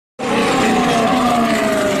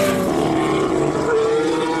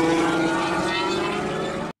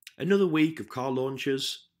Another week of car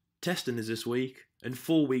launches, testing is this week, and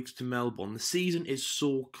 4 weeks to Melbourne. The season is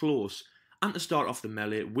so close. And to start off the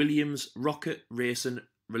melee, Williams Rocket Racing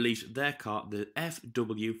released their car, the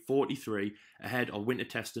FW43, ahead of winter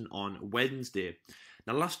testing on Wednesday.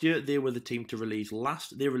 Now last year they were the team to release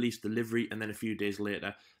last. They released the livery and then a few days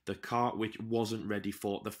later the car, which wasn't ready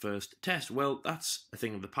for the first test. Well, that's a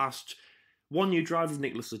thing of the past. One new driver,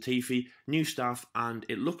 Nicholas Latifi, new staff, and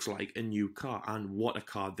it looks like a new car. And what a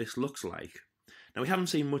car this looks like. Now, we haven't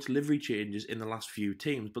seen much livery changes in the last few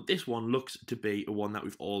teams, but this one looks to be a one that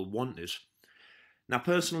we've all wanted. Now,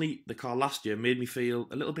 personally, the car last year made me feel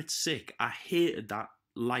a little bit sick. I hated that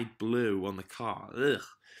light blue on the car. Ugh.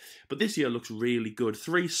 But this year looks really good.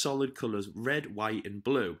 3 solid colours, red, white and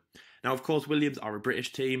blue. Now, of course, Williams are a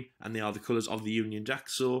British team, and they are the colours of the Union Jack,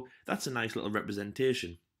 so that's a nice little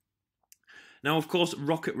representation. Now, of course,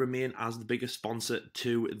 Rocket remain as the biggest sponsor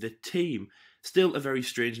to the team. Still a very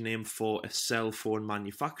strange name for a cell phone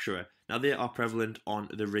manufacturer. Now, they are prevalent on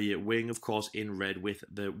the rear wing, of course, in red with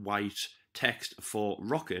the white text for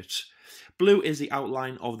Rocket. Blue is the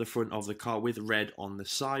outline of the front of the car with red on the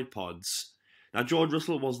side pods. Now, George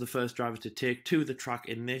Russell was the first driver to take to the track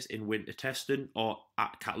in winter testing, or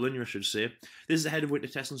at Catalonia, I should say. This is ahead of winter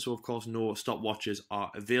testing, so of course no stopwatches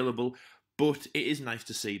are available. But it is nice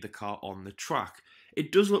to see the car on the track.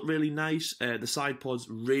 It does look really nice. The side pods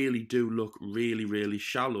really do look really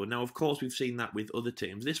shallow. Now, of course, we've seen that with other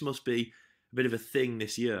teams. This must be a bit of a thing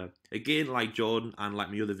this year. Again, like Jordan and like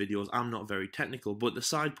my other videos, I'm not very technical, but the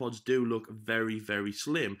side pods do look very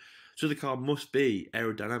slim. So the car must be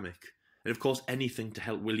aerodynamic. And of course, anything to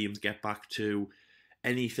help Williams get back to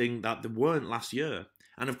anything that they weren't last year.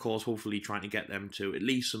 And of course, hopefully trying to get them to at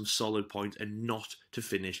least some solid points and not to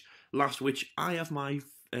finish last, which I have my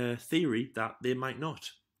theory that they might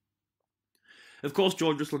not. Of course,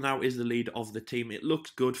 George Russell now is the leader of the team. It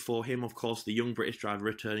looks good for him, of course, the young British driver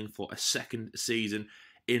returning for a second season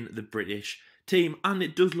in the British team, and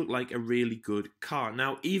it does look like a really good car.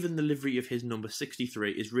 Now, even the livery of his number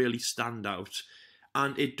 63 is really standout,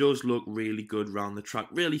 and it does look really good around the track.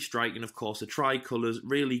 Really striking, of course, the tricolours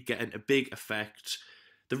really getting a big effect.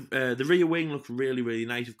 The rear wing looks really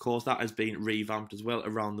nice, of course. That has been revamped as well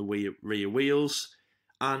around the rear wheels.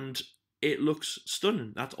 And it looks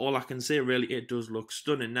stunning. That's all I can say, really. It does look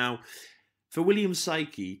stunning. Now, for Williams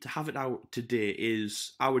Psyche, to have it out today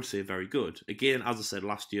is, I would say, very good. Again, as I said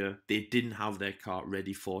last year, they didn't have their car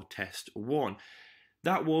ready for test 1.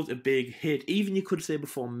 That was a big hit. Even you could say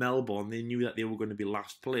before Melbourne, they knew that they were going to be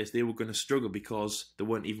last place. They were going to struggle because they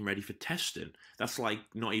weren't even ready for testing. That's like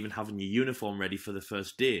not even having your uniform ready for the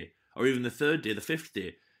first day, or even the 3rd day, the 5th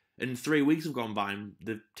day. And 3 weeks have gone by and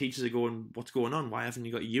the teachers are going, what's going on? Why haven't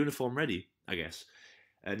you got your uniform ready? I guess.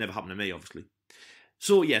 It never happened to me, obviously.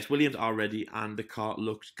 So yes, Williams are ready and the car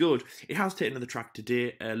looks good. It has taken to the track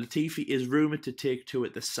today. Latifi is rumoured to take to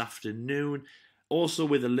it this afternoon. Also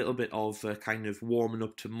with a little bit of kind of warming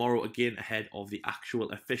up tomorrow, again ahead of the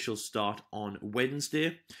actual official start on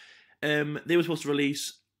Wednesday. They were supposed to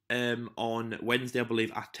release on Wednesday, I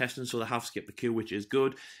believe, at testing, so they have skipped the queue, which is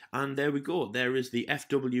good. And there we go. There is the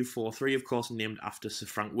FW43, of course, named after Sir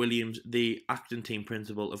Frank Williams, the acting team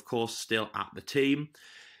principal, of course, still at the team.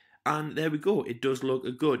 And there we go. It does look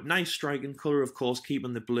good. Nice striking colour, of course,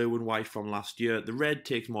 keeping the blue and white from last year. The red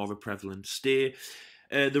takes more of a prevalent stay.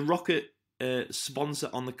 The Rocket sponsor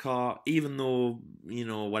on the car, even though, you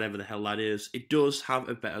know, whatever the hell that is, it does have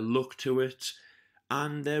a better look to it.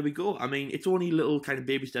 And there we go. I mean, it's only little kind of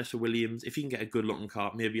baby steps for Williams. If you can get a good looking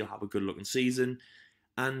car, maybe you'll have a good looking season.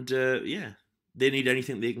 And yeah, they need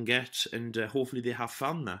anything they can get, and hopefully they have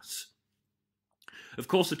found that. Of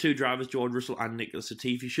course, the 2 drivers, George Russell and Nicholas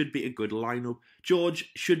Latifi, should be a good lineup. George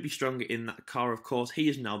should be stronger in that car, of course. He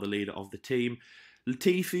is now the leader of the team.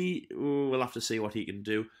 Latifi, we'll have to see what he can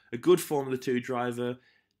do. A good Formula 2 driver,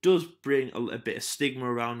 does bring a bit of stigma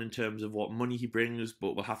around in terms of what money he brings,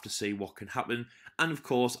 but we'll have to see what can happen. And of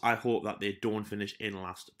course, I hope that they don't finish in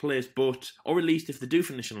last place, or at least if they do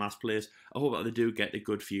finish in last place, I hope that they do get a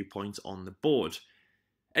good few points on the board.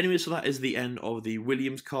 Anyway, so that is the end of the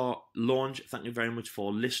Williams car launch. Thank you very much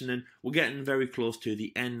for listening. We're getting very close to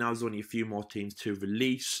the end now. There's only a few more teams to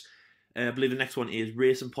release. I believe the next one is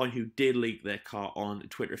Racing Point, who did leak their car on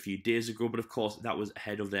Twitter a few days ago, but of course that was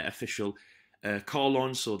ahead of their official car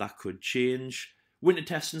launch, so that could change. Winter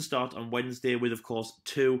testing start on Wednesday with, of course,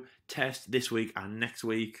 2 tests this week and next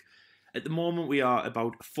week. At the moment, we are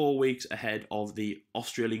about 4 weeks ahead of the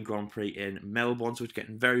Australian Grand Prix in Melbourne, so it's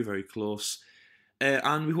getting very close.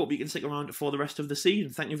 And we hope you can stick around for the rest of the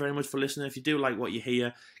season. Thank you very much for listening. If you do like what you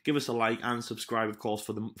hear, give us a like and subscribe, of course,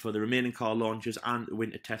 for the remaining car launches and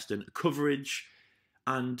winter testing coverage.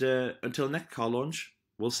 And until next car launch,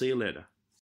 we'll see you later.